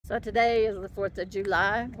So today is the 4th of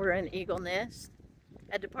July. We're in Eagle Nest.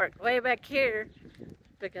 Had to park way back here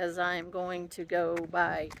because I'm going to go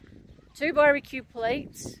buy 2 barbecue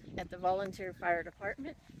plates at the volunteer fire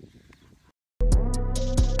department.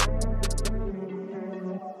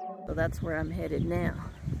 So that's where I'm headed now.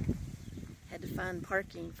 Had to find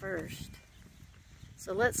parking first.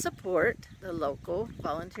 So let's support the local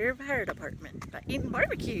volunteer fire department by eating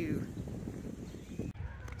barbecue.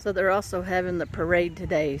 So they're also having the parade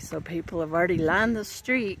today, so people have already lined the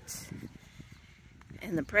streets,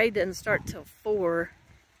 and the parade doesn't start till 4,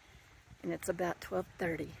 and it's about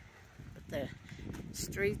 12:30. But the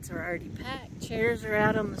streets are already packed. Chairs are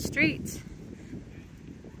out on the streets.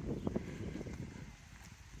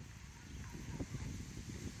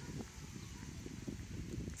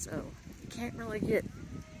 So you can't really get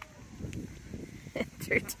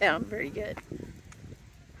through town very good.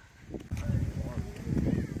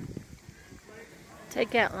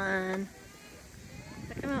 Takeout line.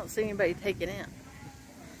 How come I don't see anybody taking out?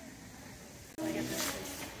 Yeah,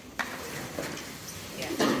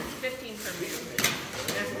 15 per meal.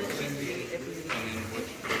 That's the cheapest if we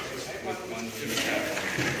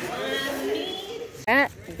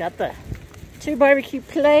Alright, we got the 2 barbecue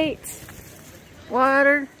plates,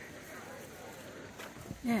 water.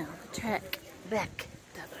 Now the track back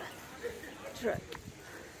to the truck.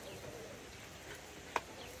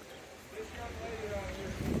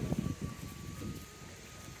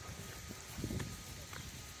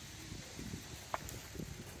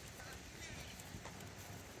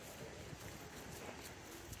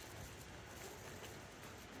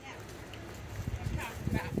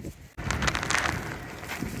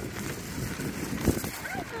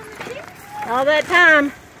 All that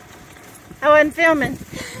time, I wasn't filming.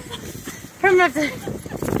 From up there.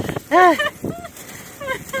 You're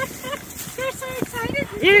so excited.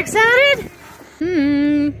 You excited?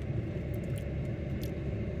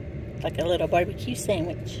 Like a little barbecue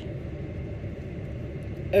sandwich.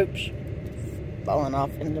 Oops. Falling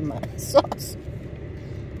off into my sauce.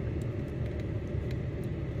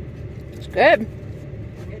 It's good.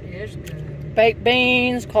 It is good. Baked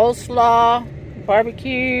beans, coleslaw,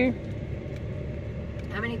 barbecue.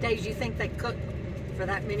 How many days do you think they cook for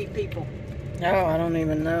that many people? Oh, I don't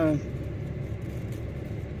even know.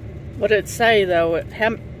 What did it say though?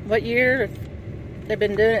 What year? They've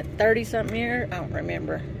been doing it 30-something years? I don't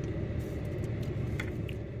remember.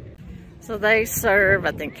 So they serve,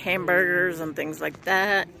 I think, hamburgers and things like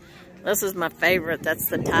that. This is my favorite. That's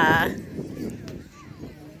the Thai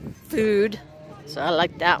food. So I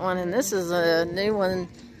like that one. And this is a new one.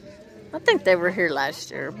 I think they were here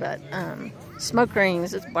last year, but smoke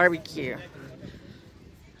rings, it's barbecue.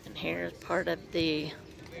 And here's part of the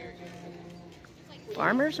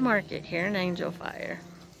farmer's market here in Angel Fire.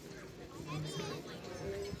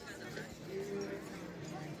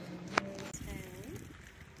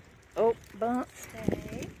 Oh, bump.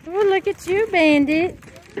 Oh, look at you, Bandit.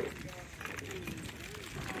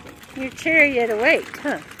 Your chariot awake,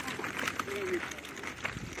 huh?